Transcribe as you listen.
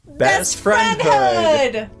Best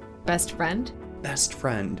friendhood. Best friend. Best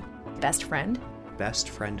friend. Best friend. Best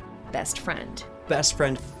friend. Best friend. Best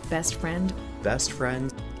friend. Best friend. Best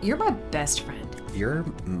friend. You're my best friend. You're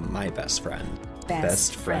my best friend.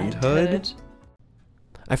 Best friendhood.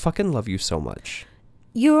 I fucking love you so much.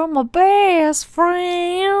 You're my best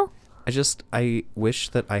friend. I wish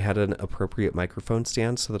that I had an appropriate microphone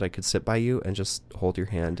stand so that I could sit by you and just hold your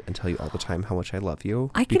hand and tell you all the time how much I love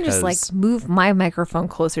you. I can just like move my microphone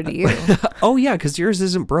closer to you. Oh yeah, because yours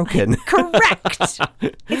isn't broken. Correct.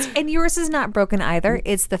 And yours is not broken either.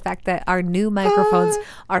 It's the fact that our new microphones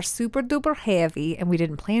are super duper heavy and we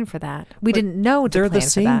didn't plan for that. We didn't know to plan for that. They're the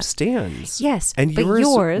same stands. Yes, and but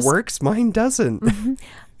yours works, mine doesn't.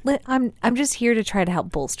 Mm-hmm. I'm just here to try to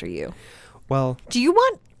help bolster you. Well, Do you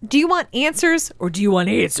want answers or do you want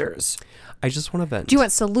answers? I just want to vent. Do you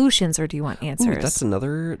want solutions or do you want answers? Ooh, that's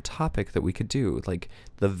another topic that we could do, like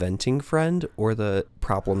the venting friend or the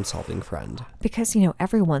problem-solving friend. Because,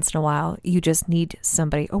 every once in a while, you just need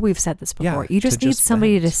somebody. Oh, we've said this before. Yeah, you just need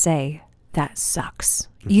somebody vent. to say, that sucks.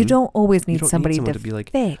 Mm-hmm. You don't always need somebody to be like,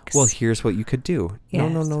 fix. well, here's what you could do.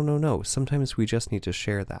 Yes. No. Sometimes we just need to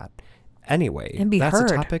share that. Anyway, and be that's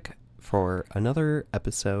heard. A topic for another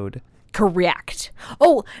episode. Correct.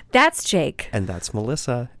 Oh, that's Jake. And that's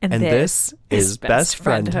Melissa. And this is Best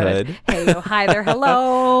Friendhood. Hey, hi there.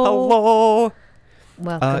 Hello. Hello.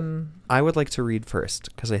 Welcome. I would like to read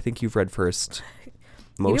first because I think you've read first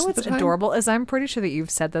most of the what's time. adorable is I'm pretty sure that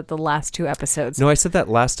you've said that the last two episodes. No, I said that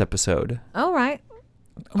last episode. All right.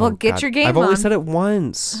 Well, get God. your game on. I've only said it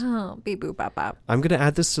once. Oh, beep, boop, bop, bop. I'm going to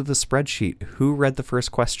add this to the spreadsheet. Who read the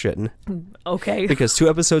first question? Okay. Because 2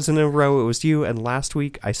 episodes in a row, it was you. And last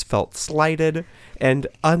week, I felt slighted and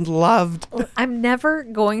unloved. I'm never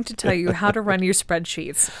going to tell you how to run your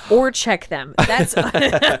spreadsheets or check them. That's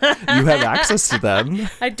You have access to them.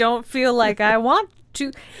 I don't feel like I want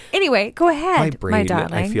to. Anyway, go ahead, My brain, my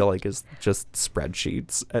darling. I feel like, is just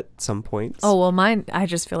spreadsheets at some points. Oh, well, mine, I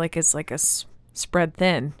just feel like it's like a spread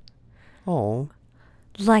thin. Oh.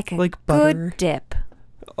 Like a like butter. good dip.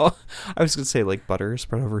 Oh, I was going to say like butter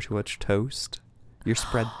spread over too much toast. You're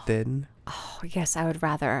spread thin. Oh, yes, I would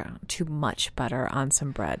rather too much butter on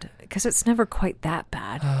some bread because it's never quite that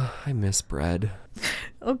bad. I miss bread.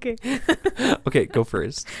 Okay. Okay, go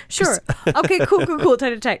first. Sure. Okay, cool.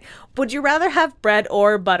 Tight. Would you rather have bread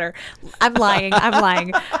or butter? I'm lying.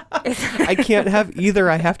 I can't have either.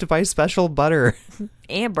 I have to buy special butter.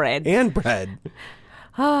 And bread. And bread.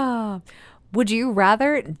 Would you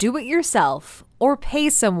rather do it yourself or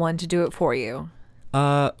pay someone to do it for you?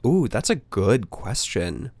 Ooh, that's a good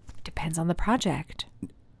question. Depends on the project.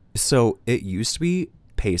 So it used to be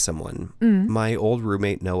pay someone. My old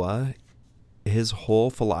roommate, Noah, his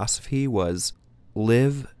whole philosophy was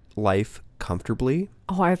live life comfortably.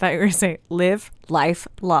 Oh, I thought you were going to say live life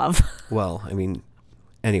love. Well, I mean,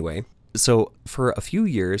 anyway. So for a few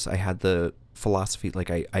years, I had the philosophy,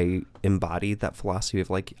 like I embodied that philosophy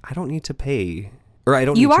of like, I don't need to pay, or I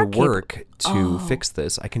don't need to work to fix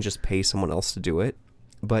this. I can just pay someone else to do it.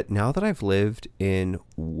 But now that I've lived in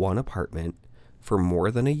one apartment for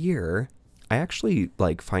more than a year, I actually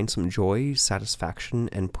like find some joy, satisfaction,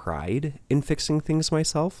 and pride in fixing things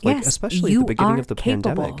myself. Like especially at the beginning of the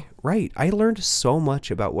pandemic. Right. I learned so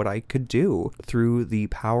much about what I could do through the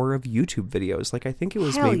power of YouTube videos. Like I think it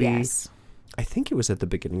was I think it was at the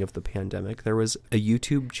beginning of the pandemic. There was a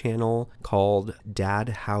YouTube channel called Dad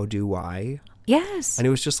How Do I? Yes. And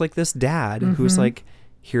it was just like this dad who was like,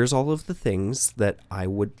 here's all of the things that I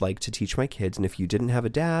would like to teach my kids. And if you didn't have a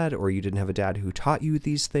dad or you didn't have a dad who taught you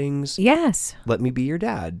these things, yes, let me be your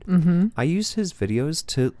dad. I used his videos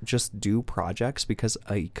to just do projects because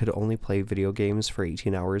I could only play video games for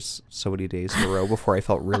 18 hours so many days in a row before I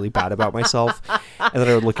felt really bad about myself. And then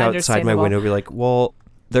I would look outside my window and be like, well,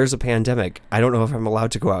 there's a pandemic. I don't know if I'm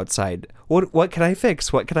allowed to go outside. What can I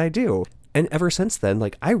fix? What can I do? And ever since then,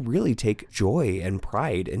 like I really take joy and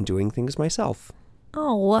pride in doing things myself.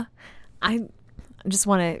 Oh, I just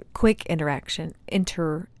want a quick interaction.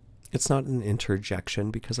 It's not an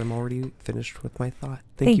interjection because I'm already finished with my thought.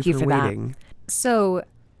 Thank you for waiting. That. So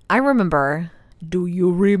I remember, do you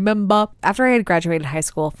remember? After I had graduated high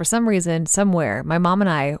school, for some reason, somewhere, my mom and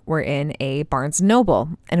I were in a Barnes &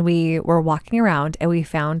 Noble and we were walking around and we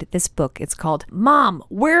found this book. It's called Mom,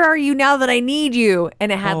 Where Are You Now That I Need You? And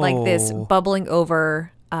it had like this bubbling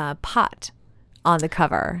over pot on the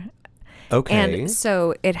cover. Okay. And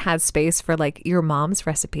so it had space for like your mom's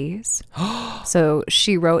recipes. So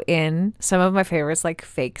she wrote in some of my favorites like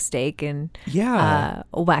fake steak and wacky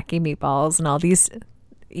meatballs and all these,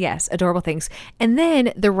 adorable things. And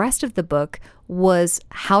then the rest of the book was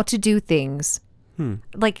how to do things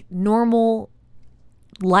like normal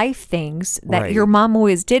life things that your mom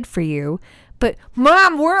always did for you. But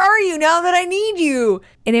Mom, where are you now that I need you?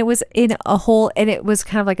 And it was in a hole, and it was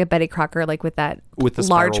kind of like a Betty Crocker, like with the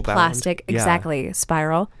large plastic,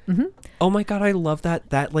 spiral. Mm-hmm. Oh my God, I love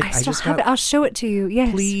that. That like I just have it. I'll show it to you.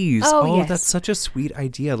 Yes, please. Oh, yes. That's such a sweet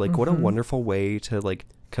idea. Like, what a wonderful way to like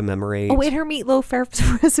commemorate. Oh, and her meatloaf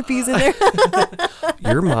recipes in there.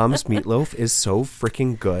 Your mom's meatloaf is so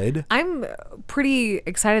freaking good. I'm pretty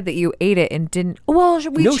excited that you ate it and didn't. Well,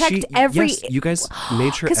 checked every. Yes, you guys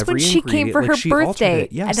made sure every when she came for her birthday,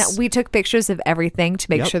 yes. and we took pictures of everything to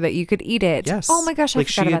make sure that you could eat it. Yes. Oh my gosh, I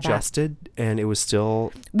forgot about that. She adjusted, and it was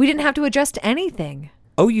still. We didn't have to adjust anything.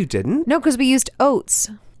 Oh, you didn't? No, because we used oats.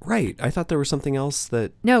 Right. I thought there was something else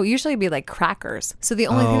that... No, usually it'd be like crackers. So the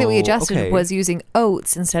only thing that we adjusted was using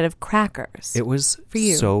oats instead of crackers. It was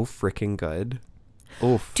so freaking good.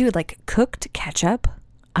 Oof. Dude, like cooked ketchup?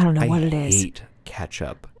 I don't know what it is. I hate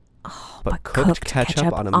ketchup. Oh, but cooked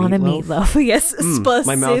ketchup on a meatloaf. Yes, specifically.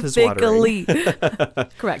 My mouth is watering.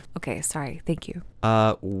 Correct. Okay, sorry. Thank you.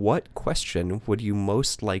 What question would you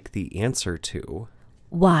most like the answer to?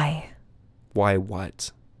 Why? Why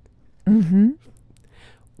what? Mm-hmm.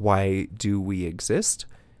 Why do we exist?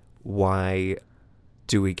 Why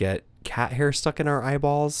do we get cat hair stuck in our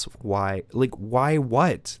eyeballs? Why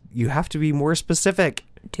what? You have to be more specific.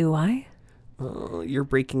 Do I? Oh, you're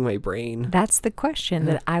breaking my brain. That's the question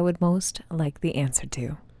that I would most like the answer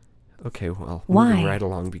to. Okay, well, why? Moving right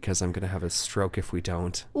along because I'm going to have a stroke if we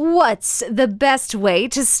don't. What's the best way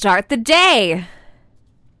to start the day?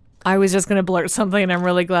 I was just going to blurt something, and I'm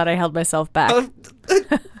really glad I held myself back.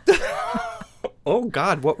 Oh,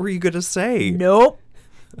 God, what were you going to say? Nope.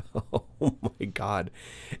 Oh, my God.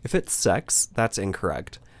 If it's sex, that's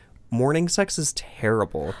incorrect. Morning sex is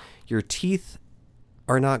terrible. Your teeth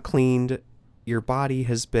are not cleaned. Your body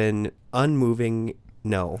has been unmoving.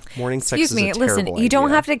 No, morning sex is a terrible listen, you idea. don't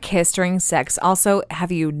have to kiss during sex. Also,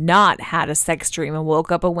 have you not had a sex dream and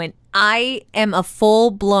woke up and went, I am a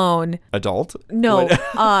full-blown... Adult? No,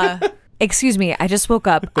 excuse me, I just woke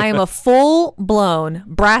up. I am a full-blown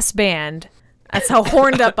brass band. That's how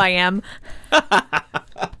horned up I am.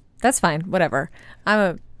 That's fine. Whatever. I'm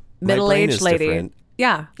a middle-aged lady. Different.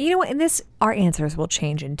 Yeah. You know what? And our answers will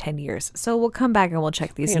change in 10 years. So we'll come back and we'll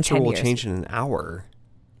check these in 10 years. The answer will change in an hour.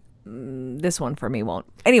 This one for me won't.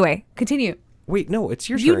 Anyway, continue. Wait, no, it's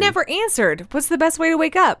your turn. You never answered. What's the best way to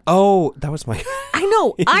wake up? Oh, that was my... I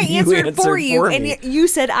know. I answered for you, and you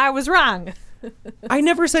said I was wrong. I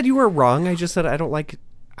never said you were wrong. I just said I don't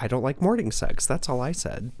like morning sex. That's all I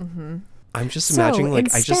said. Mm-hmm. I'm just imagining, like,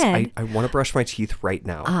 instead, I want to brush my teeth right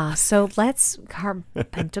now. So let's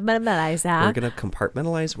compartmentalize that. We're going to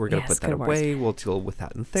compartmentalize. We're going to put that away. We'll deal with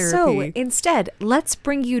that in therapy. So instead, let's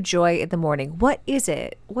bring you joy in the morning. What is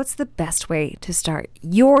it? What's the best way to start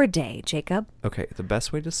your day, Jacob? Okay, the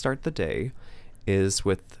best way to start the day is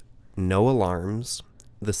with no alarms,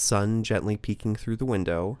 the sun gently peeking through the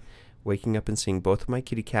window, waking up and seeing both of my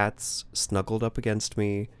kitty cats snuggled up against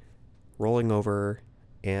me, rolling over,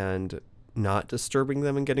 and not disturbing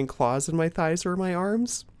them and getting claws in my thighs or my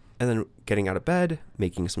arms, and then getting out of bed,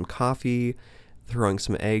 making some coffee, throwing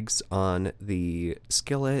some eggs on the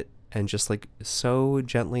skillet, and just like so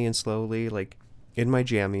gently and slowly, like in my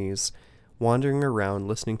jammies, wandering around,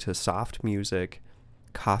 listening to soft music,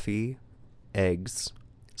 coffee, eggs,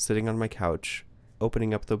 sitting on my couch,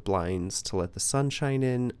 opening up the blinds to let the sun shine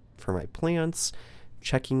in for my plants,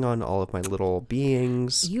 checking on all of my little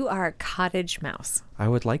beings. You are a cottage mouse. I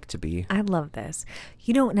would like to be. I love this.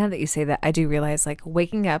 You know, now that you say that, I do realize, like,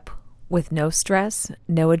 waking up with no stress,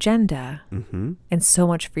 no agenda, and so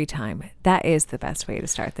much free time. That is the best way to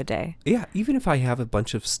start the day. Yeah, even if I have a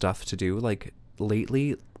bunch of stuff to do, like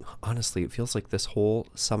lately, honestly, it feels like this whole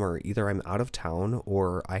summer, either I'm out of town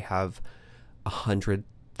or I have 100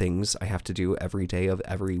 things I have to do every day of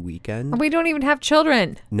every weekend. We don't even have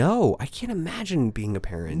children. No, I can't imagine being a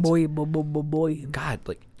parent. Boy. God,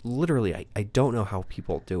 like literally, I don't know how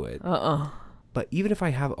people do it. But even if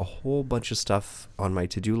I have a whole bunch of stuff on my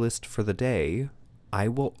to-do list for the day, I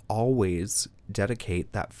will always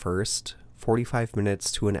dedicate that first 45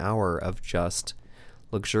 minutes to an hour of just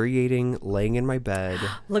luxuriating, laying in my bed.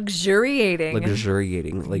 Luxuriating.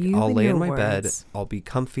 Like, I'll lay in my bed. I'll be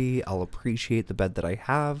comfy. I'll appreciate the bed that I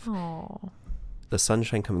have. Aww. The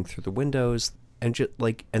sunshine coming through the windows. And just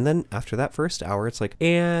like, and then after that first hour, it's like,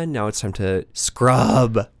 and now it's time to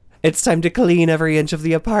scrub. It's time to clean every inch of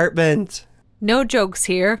the apartment. No jokes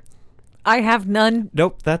here. I have none.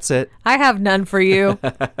 Nope, that's it. I have none for you.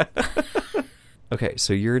 Okay,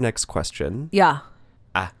 so your next question. Yeah.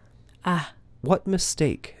 What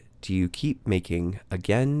mistake do you keep making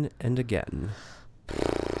again and again?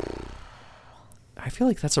 I feel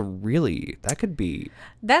like that could be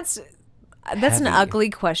That's an heavy. ugly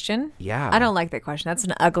question. Yeah. I don't like that question. That's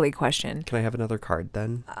an ugly question. Can I have another card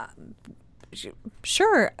then?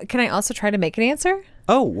 Sure. Can I also try to make an answer?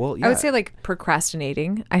 Oh, well, yeah. I would say like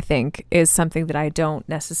procrastinating, I think, is something that I don't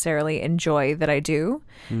necessarily enjoy that I do.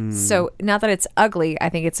 So not that it's ugly, I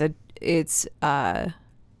think it's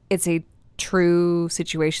a true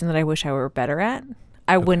situation that I wish I were better at.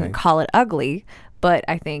 I wouldn't call it ugly, but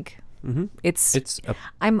I think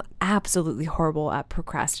I'm absolutely horrible at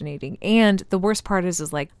procrastinating. And the worst part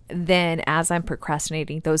is like, then as I'm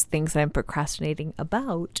procrastinating, those things that I'm procrastinating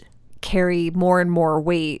about carry more and more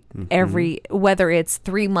weight whether it's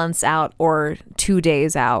 3 months out or 2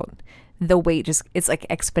 days out, the weight it's like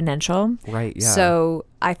exponential. Right. Yeah. So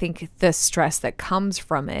I think the stress that comes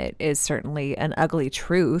from it is certainly an ugly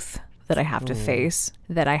truth that I have to face,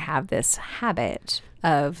 that I have this habit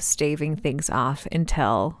of staving things off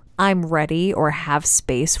until I'm ready or have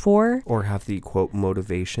space for. Or have the, quote,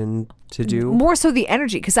 motivation to do. More so the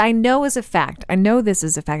energy, because I know this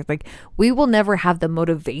is a fact, like we will never have the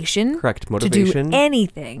motivation. Correct. Motivation. To do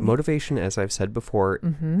anything. Motivation, as I've said before,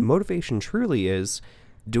 motivation truly is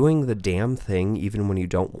doing the damn thing even when you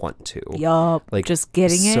don't want to. Yup. Like, just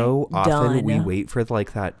getting it so often done. we wait for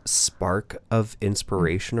like that spark of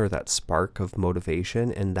inspiration or that spark of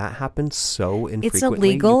motivation, and that happens so infrequently. It's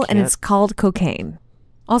illegal and it's called cocaine.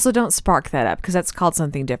 Also, don't spark that up because that's called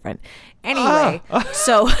something different. Anyway,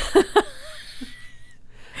 so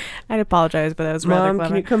I'd apologize, but that was rather Mom, clever.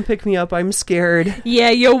 can you come pick me up? I'm scared.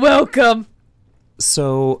 Yeah, you're welcome.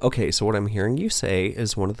 So what I'm hearing you say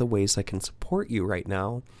is one of the ways I can support you right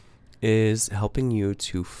now is helping you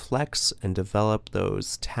to flex and develop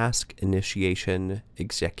those task initiation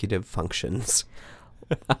executive functions.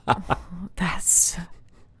 That's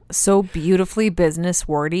so beautifully business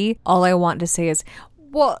wordy. All I want to say is,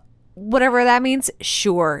 well, whatever that means,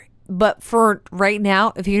 sure. But for right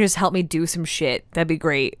now, if you could just help me do some shit, that'd be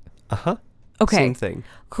great. Uh-huh. Okay. Same thing.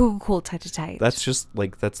 Cool, tight. That's just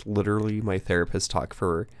like, that's literally my therapist talk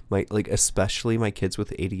for my, like, especially my kids with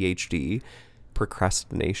ADHD.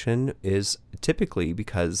 Procrastination is typically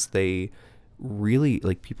because they really,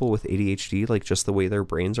 like, people with ADHD, like, just the way their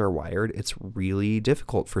brains are wired, it's really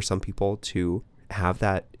difficult for some people to have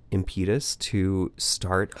that impetus to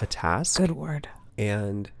start a task. Good word.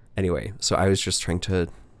 And anyway, so I was just trying to,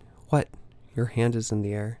 what? Your hand is in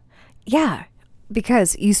the air. Yeah,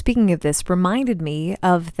 because you speaking of this reminded me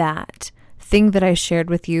of that thing that I shared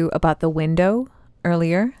with you about the window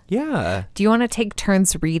earlier. Yeah. Do you want to take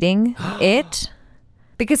turns reading it?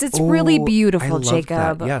 Because it's really beautiful, I love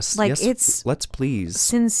Jacob. That. Yes. Like, yes, it's let's please.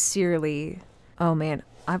 Sincerely. Oh man,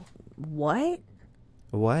 what?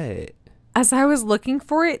 What? As I was looking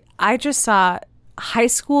for it, I just saw a high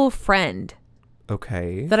school friend.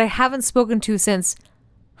 Okay. That I haven't spoken to since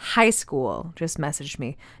high school just messaged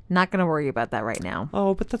me. Not going to worry about that right now.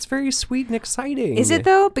 Oh, but that's very sweet and exciting. Is it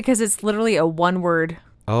though? Because it's literally a one word.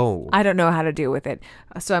 Oh. I don't know how to deal with it.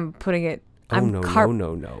 So I'm putting it. No.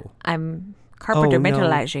 I'm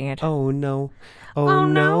compartmentalizing it. Oh, no. Oh,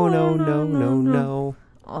 no.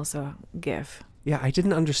 Also, GIF. Yeah, I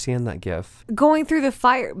didn't understand that GIF. Going through the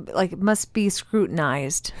fire, like, must be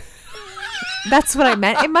scrutinized. That's what I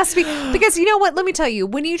meant. It must be, because you know what? Let me tell you,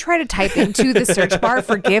 when you try to type into the search bar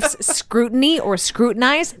for GIFs, scrutiny or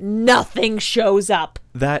scrutinize, nothing shows up.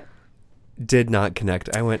 That did not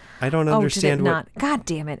connect. I went, I don't understand did it not? God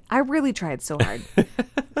damn it. I really tried so hard.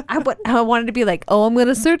 I wanted to be like, oh, I'm going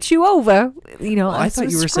to search you over. You know, I thought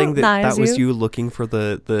you were saying that was you looking for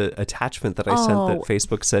the attachment that I sent that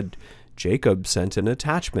Facebook said, Jacob sent an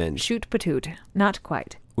attachment. Shoot patoot. Not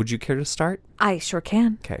quite. Would you care to start? I sure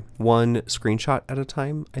can. Okay. One screenshot at a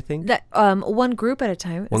time, I think? That one group at a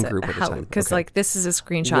time. One group at a time. Because like this is a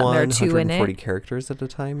screenshot and there are two in it. 140 characters at a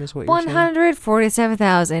time is what you're saying?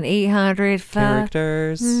 147,800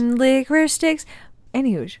 characters. Licorice sticks.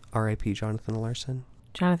 Anywho. R.I.P. Jonathan Larson.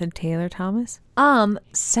 Jonathan Taylor Thomas.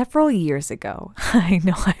 Several years ago. I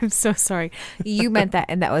know, I'm so sorry. You meant that,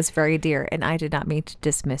 and that was very dear, and I did not mean to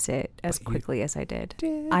dismiss it as quickly as I did.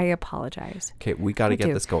 I apologize. Okay, we got to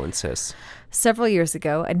get this going, sis. Several years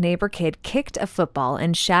ago, a neighbor kid kicked a football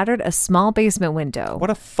and shattered a small basement window. What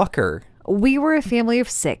a fucker. We were a family of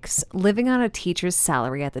 6, living on a teacher's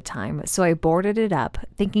salary at the time, so I boarded it up,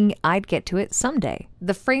 thinking I'd get to it someday.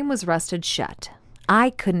 The frame was rusted shut. I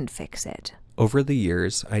couldn't fix it. Over the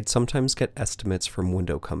years, I'd sometimes get estimates from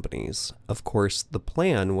window companies. Of course, the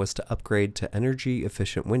plan was to upgrade to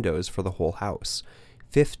energy-efficient windows for the whole house.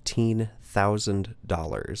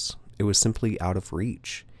 $15,000. It was simply out of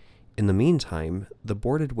reach. In the meantime, the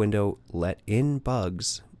boarded window let in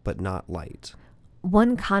bugs, but not light.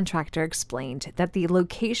 One contractor explained that the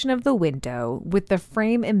location of the window with the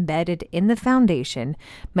frame embedded in the foundation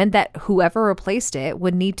meant that whoever replaced it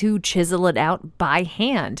would need to chisel it out by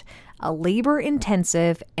hand, a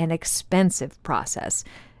labor-intensive and expensive process.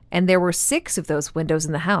 And there were 6 of those windows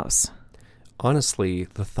in the house. Honestly,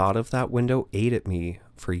 the thought of that window ate at me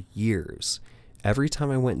for years. Every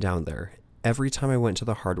time I went down there, every time I went to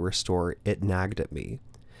the hardware store, it nagged at me.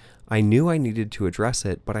 I knew I needed to address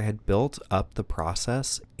it, but I had built up the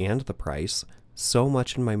process and the price so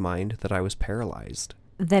much in my mind that I was paralyzed.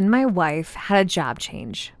 Then my wife had a job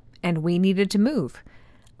change, and we needed to move.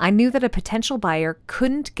 I knew that a potential buyer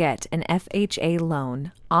couldn't get an FHA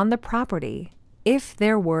loan on the property if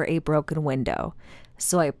there were a broken window.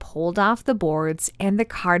 So I pulled off the boards and the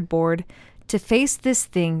cardboard to face this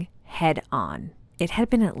thing head on. It had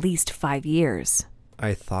been at least 5 years.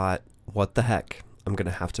 I thought, what the heck? I'm going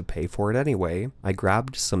to have to pay for it anyway. I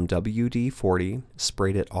grabbed some WD-40,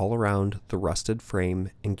 sprayed it all around the rusted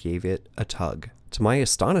frame, and gave it a tug. To my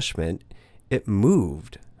astonishment, it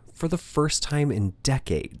moved for the first time in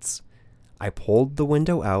decades. I pulled the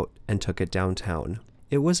window out and took it downtown.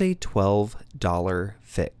 It was a $12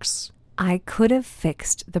 fix. I could have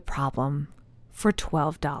fixed the problem for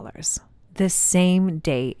 $12 the same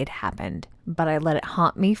day it happened, but I let it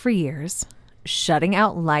haunt me for years, shutting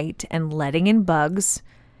out light and letting in bugs,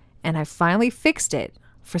 and I finally fixed it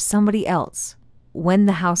for somebody else when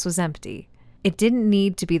the house was empty. It didn't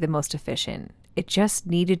need to be the most efficient. It just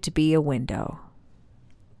needed to be a window.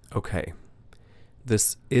 Okay,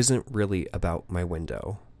 this isn't really about my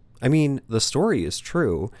window. I mean, the story is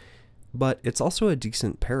true, but it's also a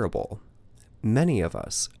decent parable. Many of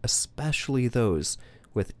us, especially those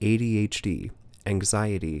with ADHD,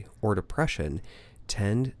 anxiety, or depression,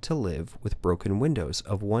 tend to live with broken windows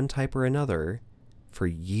of one type or another for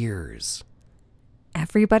years.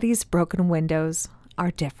 Everybody's broken windows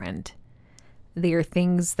are different. They are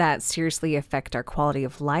things that seriously affect our quality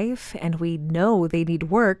of life, and we know they need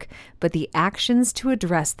work, but the actions to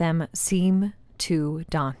address them seem too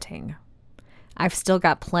daunting. I've still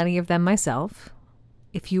got plenty of them myself.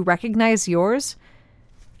 If you recognize yours,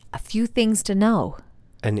 a few things to know.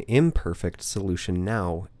 An imperfect solution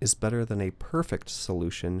now is better than a perfect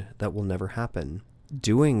solution that will never happen.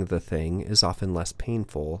 Doing the thing is often less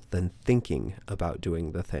painful than thinking about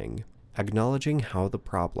doing the thing. Acknowledging how the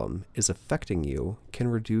problem is affecting you can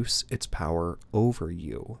reduce its power over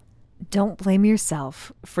you. Don't blame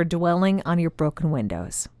yourself for dwelling on your broken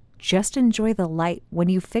windows. Just enjoy the light when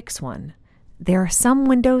you fix one. There are some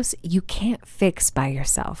windows you can't fix by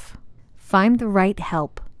yourself. Find the right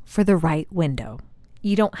help for the right window.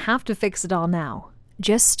 You don't have to fix it all now.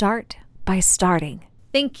 Just start by starting.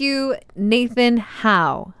 Thank you, Nathan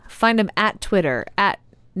Howe. Find him at Twitter, at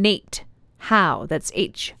Nate Howe. That's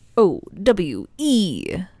Howe.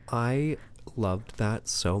 I loved that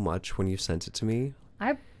so much when you sent it to me.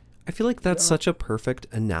 I feel like that's such a perfect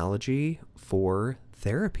analogy for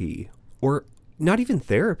therapy. Or not even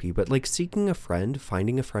therapy, but like seeking a friend,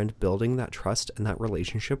 finding a friend, building that trust and that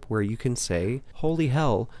relationship where you can say, holy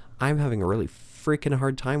hell, I'm having a really freaking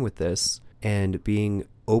hard time with this, and being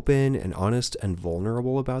open and honest and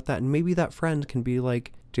vulnerable about that. And maybe that friend can be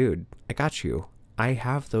like, dude, I got you. I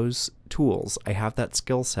have those tools. I have that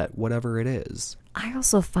skill set, whatever it is. I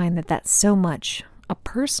also find that that's so much a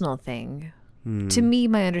personal thing. To me,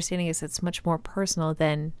 my understanding is it's much more personal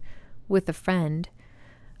than with a friend.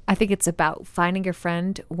 I think it's about finding a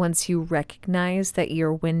friend once you recognize that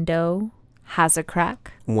your window has a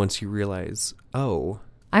crack. Once you realize, oh,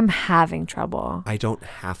 I'm having trouble. I don't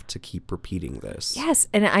have to keep repeating this. Yes,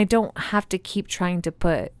 and I don't have to keep trying to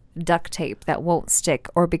put duct tape that won't stick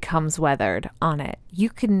or becomes weathered on it. You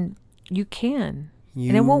can. And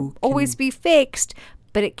it won't always be fixed,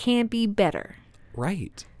 but it can be better.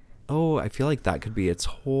 Right. Oh, I feel like that could be its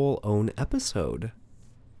whole own episode.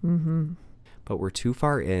 Mm-hmm. But we're too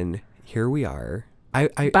far in. Here we are.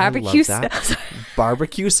 Barbecue I love that.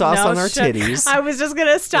 Barbecue sauce on our titties. I was just going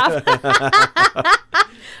to stop.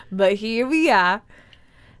 But here we are.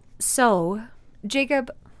 So, Jacob,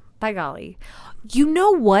 by golly, you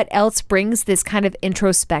know what else brings this kind of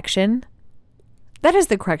introspection? That is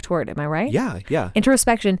the correct word, am I right? Yeah.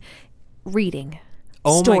 Introspection, reading.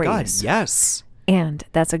 Oh stories. My God, yes. And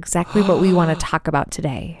that's exactly what we want to talk about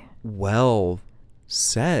today. Well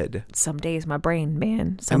said. Some days my brain,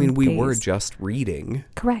 man. We were just reading.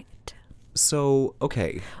 Correct. So,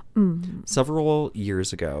 okay. Several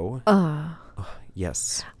years ago.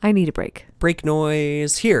 Yes. I need a break. Break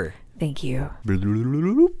noise here. Thank you.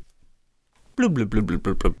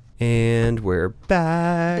 And we're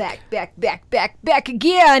back. Back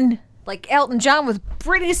again. Like Elton John with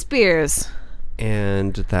Britney Spears.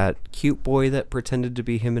 And that cute boy that pretended to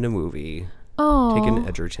be him in a movie. Oh. Taken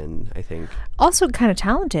Edgerton, I think. Also kind of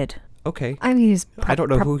talented. Okay. I mean, I don't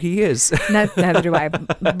know who he is. Neither do I,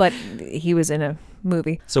 but he was in a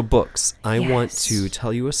movie. So books. I want to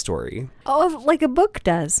tell you a story. Oh, like a book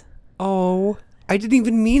does. Oh, I didn't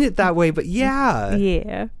even mean it that way, but yeah.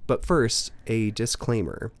 Yeah. But first, a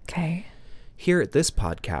disclaimer. Okay. Here at this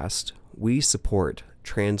podcast, we support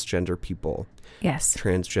transgender people. Yes.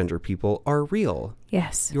 Transgender people are real.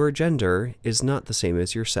 Yes. Your gender is not the same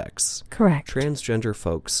as your sex. Correct. Transgender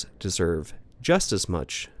folks deserve just as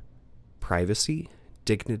much privacy,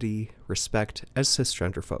 dignity, respect as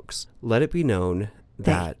cisgender folks. Let it be known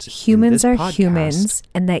that humans are humans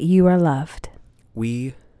and that you are loved.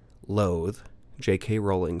 We loathe J.K.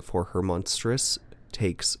 Rowling for her monstrous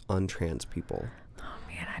takes on trans people.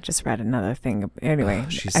 Man, I just read another thing. Anyway,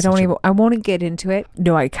 I won't get into it.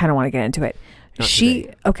 No, I kind of want to get into it.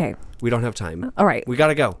 Okay. We don't have time. All right. We got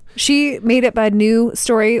to go. She made up a new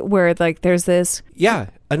story where like there's this. Yeah.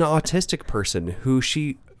 An autistic person who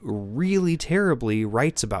she really terribly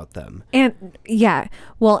writes about them. And yeah.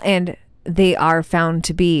 Well, and they are found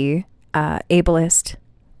to be ableist,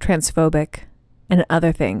 transphobic, and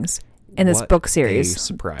other things in this book series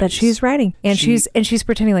that she's writing. And she's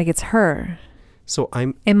pretending like it's her. So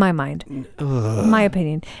I'm in my mind, my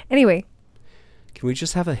opinion. Anyway, can we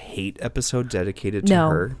just have a hate episode dedicated to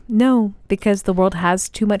her? No, because the world has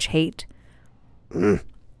too much hate.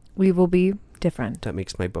 We will be different. That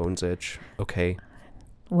makes my bones itch. Okay.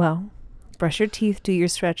 Well, brush your teeth, do your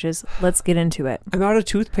stretches. Let's get into it. I'm out of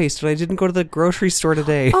toothpaste and I didn't go to the grocery store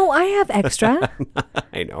today. Oh, I have extra.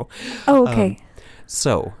 I know. Oh, okay.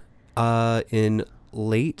 In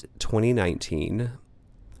late 2019,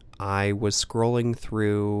 I was scrolling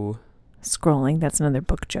through... That's another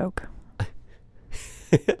book joke.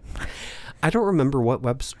 I don't remember what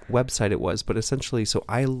website it was, but essentially, so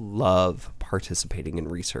I love participating in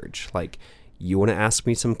research. Like, you want to ask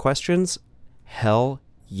me some questions? Hell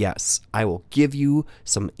yes. I will give you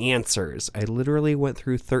some answers. I literally went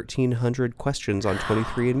through 1,300 questions on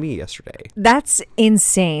 23andMe yesterday. That's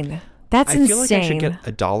insane. I feel like I should get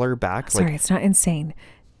 $1 back. Sorry, it's not insane.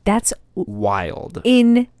 That's wild.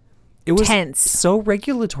 It was so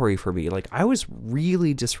regulatory for me. Like, I was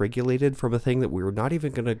really dysregulated from a thing that we were not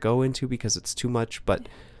even going to go into because it's too much. But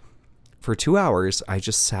for 2 hours, I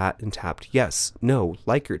just sat and tapped yes, no,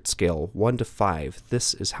 Likert scale 1 to 5.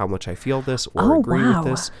 This is how much I feel this or agree with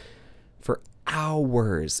this for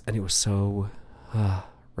hours. And it was so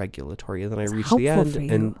regulatory. And then I reached the end.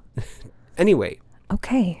 And anyway.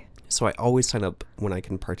 Okay. So I always sign up when I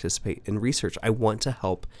can participate in research. I want to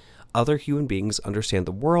help other human beings understand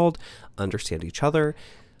the world, understand each other.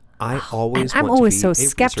 I'm always so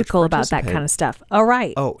skeptical about that kind of stuff. All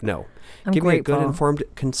right. Oh, no. Give me a good informed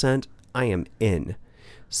consent. I am in.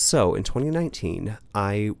 So in 2019,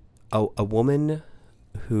 a woman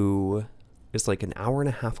who is like an hour and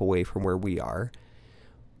a half away from where we are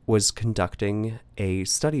was conducting a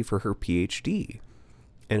study for her PhD.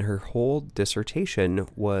 And her whole dissertation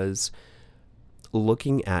was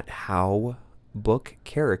looking at how book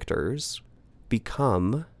characters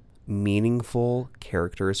become meaningful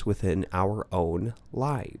characters within our own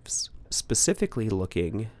lives, specifically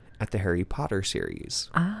looking at the Harry Potter series.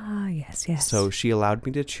 Ah, yes. So she allowed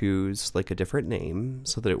me to choose like a different name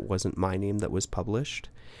so that it wasn't my name that was published.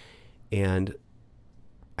 And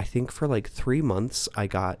I think for like 3 months, I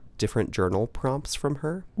got different journal prompts from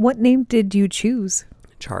her. What name did you choose?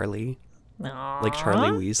 Charlie. Aww. Like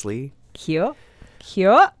Charlie Weasley. Cute.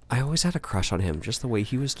 I always had a crush on him. Just the way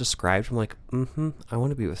he was described. I'm like, I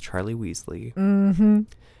want to be with Charlie Weasley.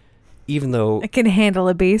 Even though... I can handle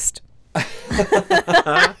a beast.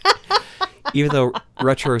 Even though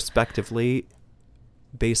retrospectively,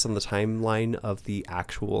 based on the timeline of the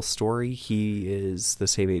actual story, he is the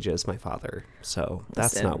same age as my father. So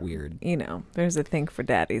that's not weird. You know, there's a thing for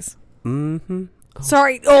daddies. Mm-hmm. Oh.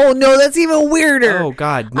 Sorry. Oh, no, that's even weirder. Oh,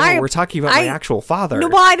 God. No, we're talking about my actual father. No,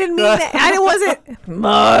 well, I didn't mean that. I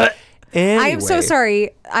wasn't. Anyway. I'm so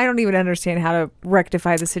sorry. I don't even understand how to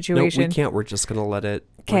rectify the situation. No, we can't. We're just going to let it.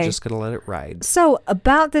 Okay. We're just going to let it ride. So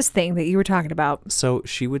about this thing that you were talking about. So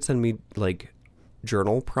she would send me like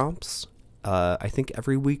journal prompts, I think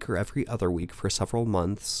every week or every other week for several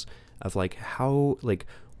months of like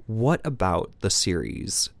what about the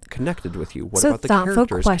series connected with you? What about the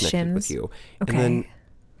characters connected with you? Okay. And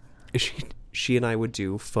then she and I would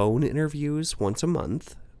do phone interviews once a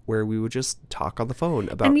month where we would just talk on the phone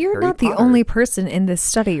about And you're Harry not Potter. The only person in this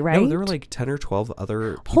study, right? No, there were like 10 or 12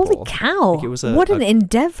 other people. Holy cow. Like it was what an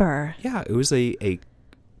endeavor. Yeah, it was a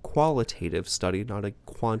qualitative study, not a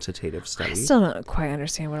quantitative study. I still don't quite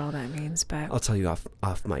understand what all that means, but I'll tell you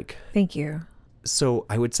off mic. Thank you. So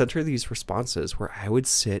I would send her these responses where I would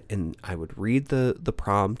sit and I would read the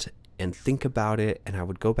prompt and think about it, and I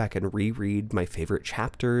would go back and reread my favorite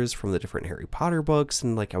chapters from the different Harry Potter books,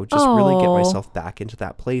 and like I would just really get myself back into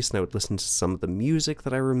that place, and I would listen to some of the music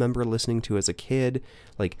that I remember listening to as a kid,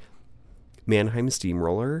 like Mannheim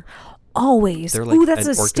Steamroller. Always. They're like ooh, that's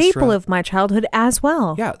a staple of my childhood as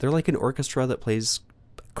well. Yeah, they're like an orchestra that plays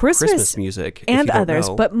Christmas music and others,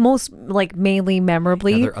 but most like mainly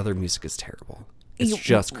memorably. Yeah, their other music is terrible. It's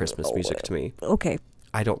just Christmas music to me. Okay.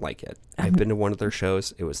 I don't like it. I've been to one of their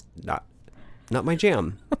shows. It was not my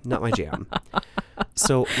jam. Not my jam.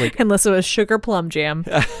 So like unless it was Sugar Plum Jam.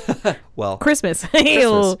 Well, Christmas.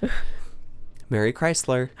 Merry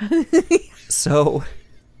Chrysler. So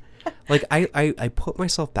like I put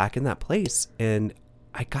myself back in that place, and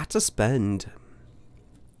I got to spend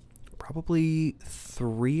probably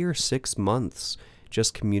 3 or 6 months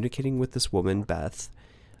just communicating with this woman, Beth,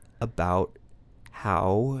 about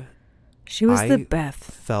how she was the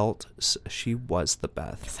Beth. She was the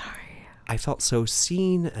Beth. Sorry. I felt so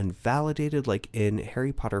seen and validated, like in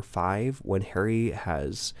Harry Potter 5 when Harry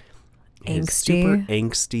has super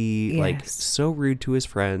angsty, like so rude to his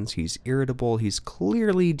friends. He's irritable. He's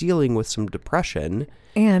clearly dealing with some depression.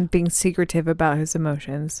 And being secretive about his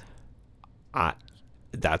emotions.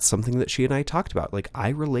 That's something that she and I talked about. Like, I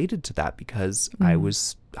related to that because I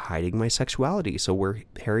was hiding my sexuality. So where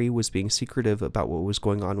Harry was being secretive about what was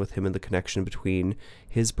going on with him and the connection between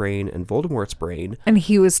his brain and Voldemort's brain. And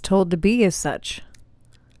he was told to be as such.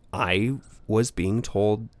 I was being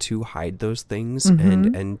told to hide those things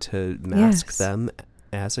and to mask them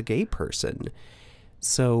as a gay person.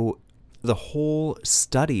 So the whole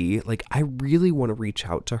study, like, I really want to reach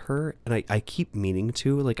out to her, and I keep meaning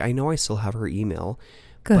to. Like, I know I still have her email.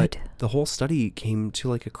 Good. But the whole study came to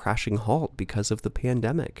like a crashing halt because of the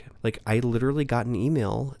pandemic. Like, I literally got an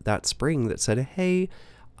email that spring that said, hey,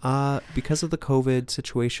 because of the COVID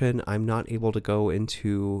situation, I'm not able to go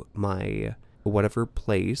into my whatever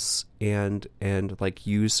place and like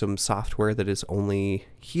use some software that is only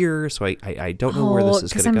here, so I don't know where this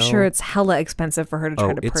is going to go. Because I'm sure it's hella expensive for her to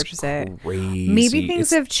try to purchase it. Crazy. Maybe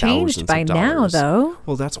things have changed by now, though.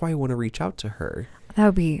 Well, that's why I want to reach out to her. That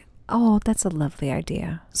would be that's a lovely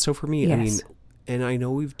idea. So for me, I mean, and I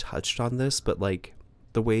know we've touched on this, but like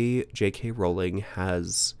the way J.K. Rowling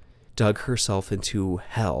has dug herself into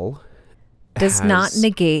hell does not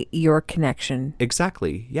negate your connection.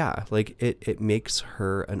 Exactly. Yeah. Like it makes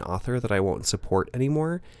her an author that I won't support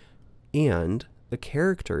anymore. And the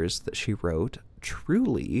characters that she wrote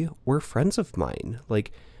truly were friends of mine.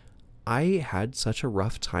 Like, I had such a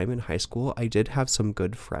rough time in high school. I did have some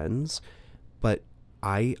good friends, but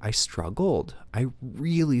I struggled. I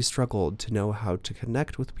really struggled to know how to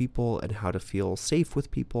connect with people and how to feel safe with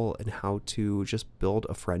people and how to just build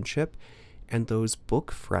a friendship. And those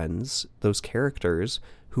book friends, those characters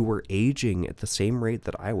who were aging at the same rate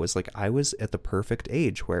that I was, like, I was at the perfect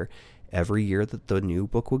age where every year that the new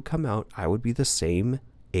book would come out, I would be the same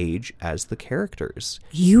age as the characters.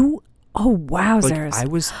 Oh, wowzers.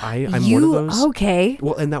 Like, I'm one of those. Okay.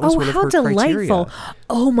 Well, and that was one of her delightful. criteria.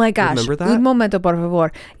 Oh my gosh. Remember that? Un momento, por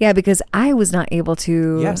favor. Yeah, because I was not able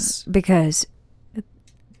to. Yes. Because.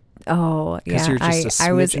 Oh, yeah. You're just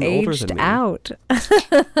I was older aged than me. out.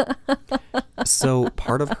 So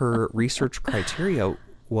part of her research criteria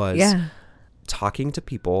was talking to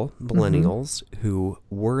people, millennials, who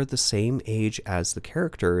were the same age as the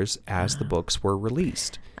characters as the books were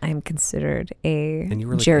released. I'm considered a like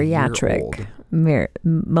geriatric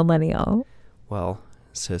millennial. Well,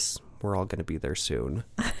 sis, we're all going to be there soon.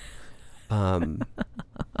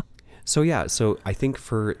 So I think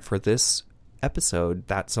for this episode,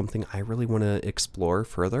 that's something I really want to explore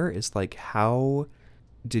further, is like, how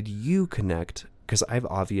did you connect? Because I've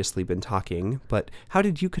obviously been talking, but how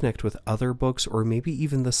did you connect with other books, or maybe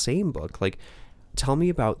even the same book? Like, tell me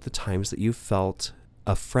about the times that you felt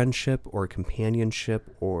a friendship or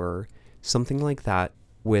companionship or something like that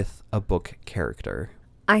with a book character.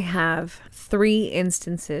 I have 3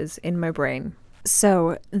 instances in my brain.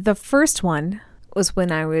 So the first one was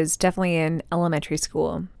when I was definitely in elementary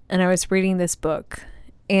school, and I was reading this book,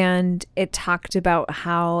 and it talked about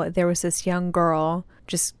how there was this young girl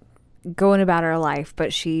just going about her life,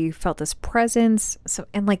 but she felt this presence. So,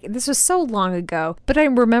 and like, this was so long ago, but I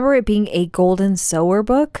remember it being a Golden Sower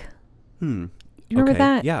book. You remember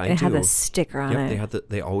that? Yeah, it had a sticker on it.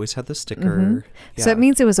 They always had the sticker. Yeah. So it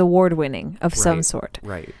means it was award winning of some sort.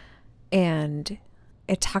 Right. And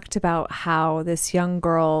it talked about how this young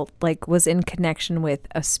girl like was in connection with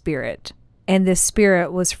a spirit. And this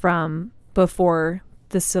spirit was from before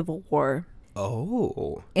the Civil War.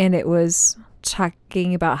 Oh. And it was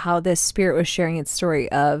talking about how this spirit was sharing its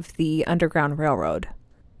story of the Underground Railroad.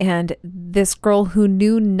 And this girl who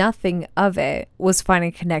knew nothing of it was finding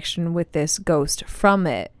a connection with this ghost from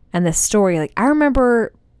it. And the story, like, I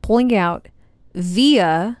remember pulling it out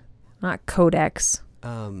via, not codex,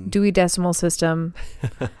 Dewey Decimal System.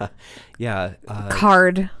 Yeah.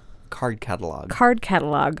 Card catalog.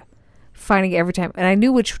 Finding it every time. And I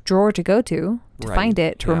knew which drawer to go to find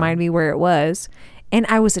it, to remind me where it was. And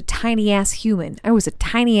I was a tiny ass human.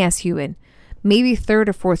 Maybe 3rd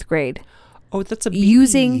or 4th grade. Oh, that's a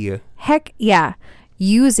BB.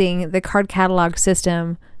 Using the card catalog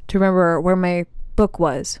system to remember where my book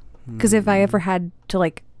was. Because if I ever had to,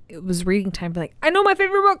 like, it was reading time, be like, I know my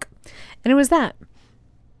favorite book. And it was that.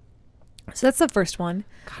 So that's the first one.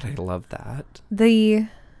 God, I love that. The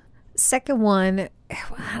second one,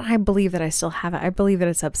 I believe that I still have it. I believe that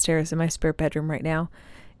it's upstairs in my spare bedroom right now.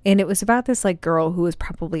 And it was about this, like, girl who was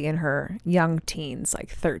probably in her young teens, like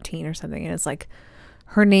 13 or something. And it's like,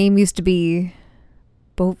 her name used to be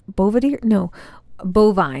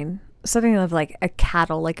Bovine. Something of like a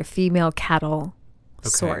cattle, like a female cattle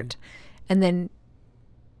sort. And then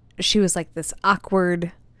she was like this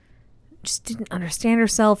awkward, just didn't understand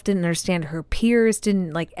herself, didn't understand her peers,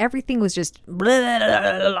 didn't, like, everything was just blah, blah,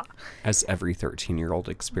 blah, blah. As every 13-year-old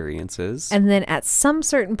experiences. And then at some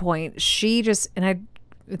certain point, she just,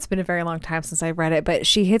 it's been a very long time since I read it, but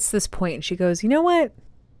she hits this point and she goes, you know what?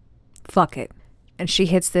 Fuck it. And she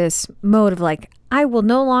hits this mode of like, I will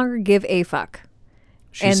no longer give a fuck.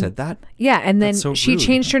 She said that? Yeah. And then she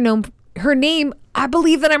changed her name. I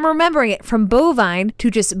believe that I'm remembering it, from Bovine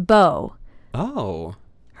to just Bo. Oh.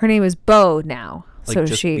 Her name is Bo now. Like, so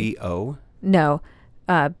just she B-O? No.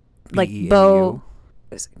 Like Bo. Beaux.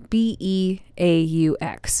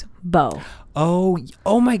 Bo.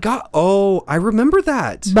 Oh my God. Oh, I remember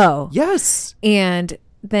that. Bo. Yes. And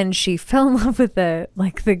then she fell in love with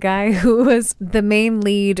the guy who was the main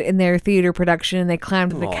lead in their theater production, and they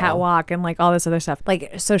climbed the catwalk and like all this other stuff.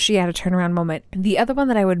 Like, so she had a turnaround moment. The other one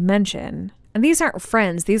that I would mention, and these aren't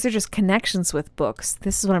friends, these are just connections with books.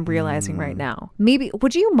 This is what I'm realizing right now. Maybe,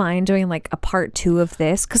 would you mind doing like a part 2 of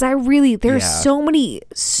this? Because there's so many,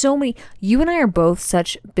 you and I are both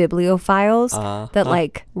such bibliophiles that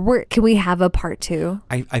like, can we have a part 2?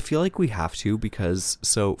 I feel like we have to, because,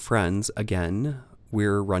 so friends, again,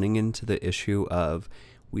 we're running into the issue of,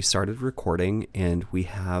 we started recording and we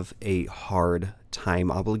have a hard time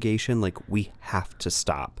obligation. Like, we have to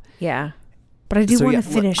stop. Yeah. But I do want to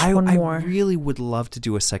finish one more. I really would love to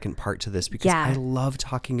do a second part to this, because I love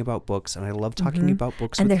talking about books, and I love talking about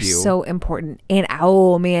books with you. And they're so important. And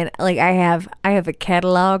oh man, like I have a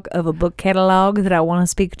catalog of a book catalog that I want to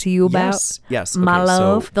speak to you about. Yes. My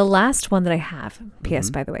love. So, the last one that I have,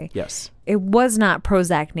 P.S. by the way. Yes. It was not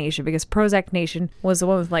Prozac Nation, because Prozac Nation was the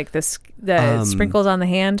one with like the sprinkles on the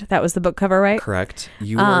hand. That was the book cover, right? Correct.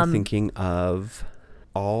 You are thinking of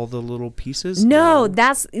All the Little Pieces? No,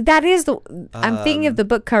 that is I'm thinking of the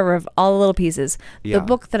book cover of All the Little Pieces. The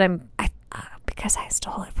book that because I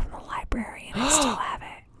stole it from the library and I still have it.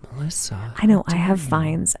 Melissa, I know, I have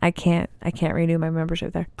fines. I can't renew my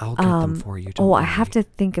membership there. I'll get them for you. Don't worry. I have to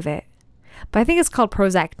think of it. But I think it's called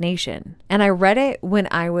Prozac Nation. And I read it when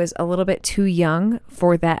I was a little bit too young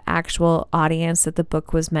for that actual audience that the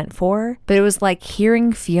book was meant for. But it was like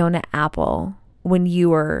hearing Fiona Apple when you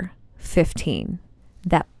were 15.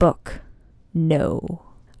 That book. No.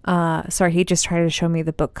 Sorry, he just tried to show me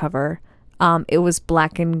the book cover. It was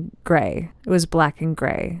black and gray.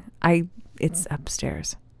 It's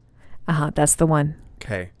upstairs. That's the one.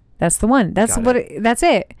 Okay. That's the one. That's that's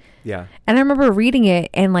it. Yeah. And I remember reading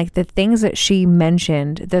it, and like the things that she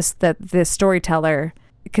mentioned, this storyteller,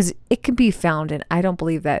 because it can be found, and I don't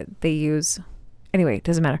believe that they use. Anyway, it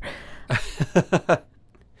doesn't matter. It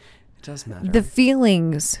does matter. The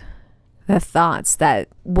feelings, the thoughts that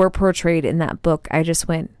were portrayed in that book, I just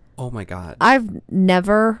went, oh my God. I've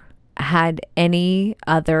never had any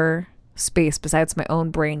other space besides my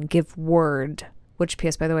own brain give word. Which,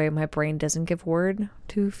 P.S., by the way, my brain doesn't give word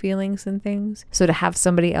to feelings and things. So to have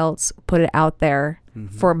somebody else put it out there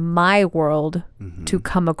for my world to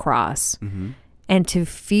come across and to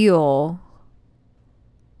feel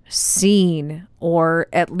seen, or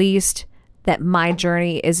at least that my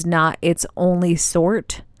journey is not its only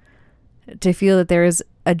sort, to feel that there is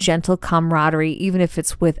a gentle camaraderie, even if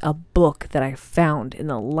it's with a book that I found in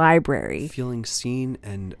the library. Feeling seen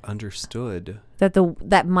and understood.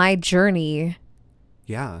 That my journey...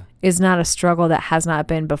 Yeah. is not a struggle that has not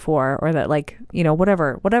been before, or that, like, you know,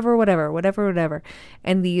 whatever.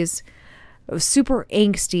 And these super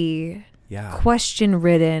angsty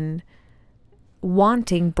question-ridden,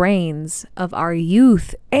 wanting brains of our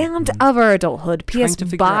youth and of our adulthood. P.S.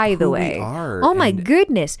 By the way, oh my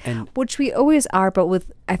goodness, which we always are, but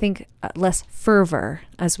with, I think, less fervor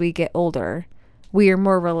as we get older. We are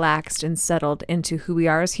more relaxed and settled into who we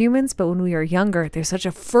are as humans. But when we are younger, there's such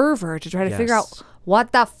a fervor to try to figure out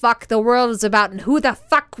what the fuck the world is about and who the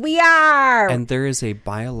fuck we are. And there is a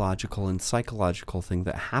biological and psychological thing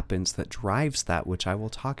that happens that drives that, which I will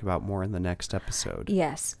talk about more in the next episode.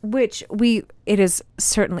 Yes, which it is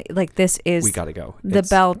certainly, like, this is... We gotta go. The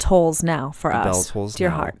bell tolls now for us. The bell tolls dear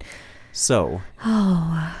now. Heart. So...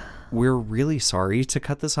 We're really sorry to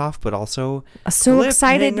cut this off, but also so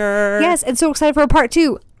excited. Yes, and so excited for a part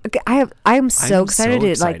 2. I'm so excited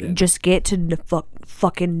to like just get to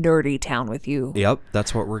fucking nerdy town with you. Yep,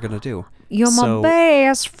 that's what we're gonna do. You're my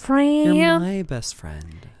best friend. You're my best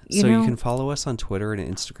friend. You can follow us on Twitter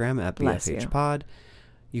and Instagram at BFHpod.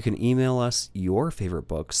 You can email us your favorite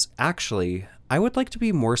books. Actually, I would like to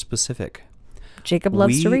be more specific. Jacob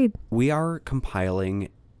loves to read. We are compiling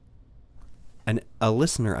a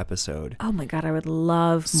listener episode. Oh my God, I would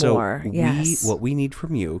love more. Yes. What we need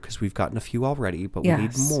from you, because we've gotten a few already, but we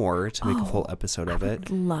need more to make a full episode of it. I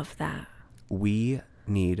would love that. We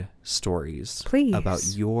need stories. Please. About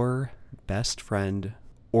your best friend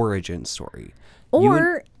origin story.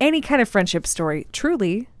 Or any kind of friendship story.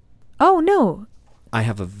 Truly. Oh, no. I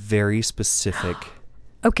have a very specific...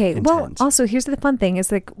 Okay, intent. Well, also, here's the fun thing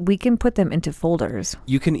is like we can put them into folders.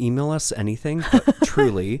 You can email us anything, but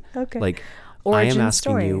truly, like origin I am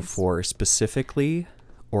asking you for specifically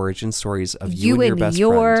origin stories of you and your best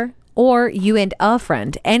friend. Or you and a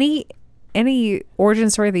friend. Any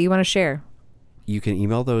origin story that you want to share. You can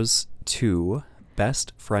email those to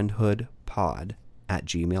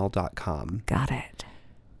bestfriendhoodpod@gmail.com. Got it.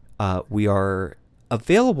 We are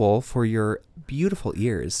available for your beautiful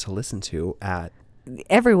ears to listen to at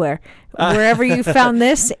everywhere, wherever you found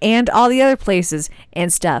this and all the other places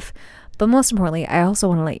and stuff. But most importantly, I also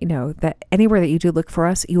want to let you know that anywhere that you do look for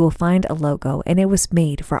us, you will find a logo, and it was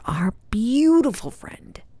made for our beautiful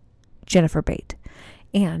friend Jennifer Bate.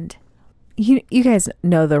 And you guys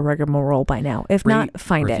know the rigmarole by now. If not,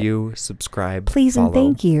 find review, subscribe, please, follow. And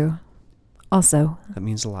thank you. Also, that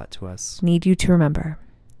means a lot to us. Need you to remember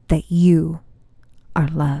that you are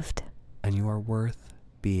loved, and you are worth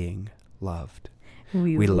being loved.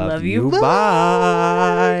 We love you.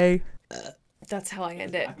 Bye. That's how I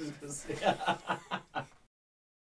end it.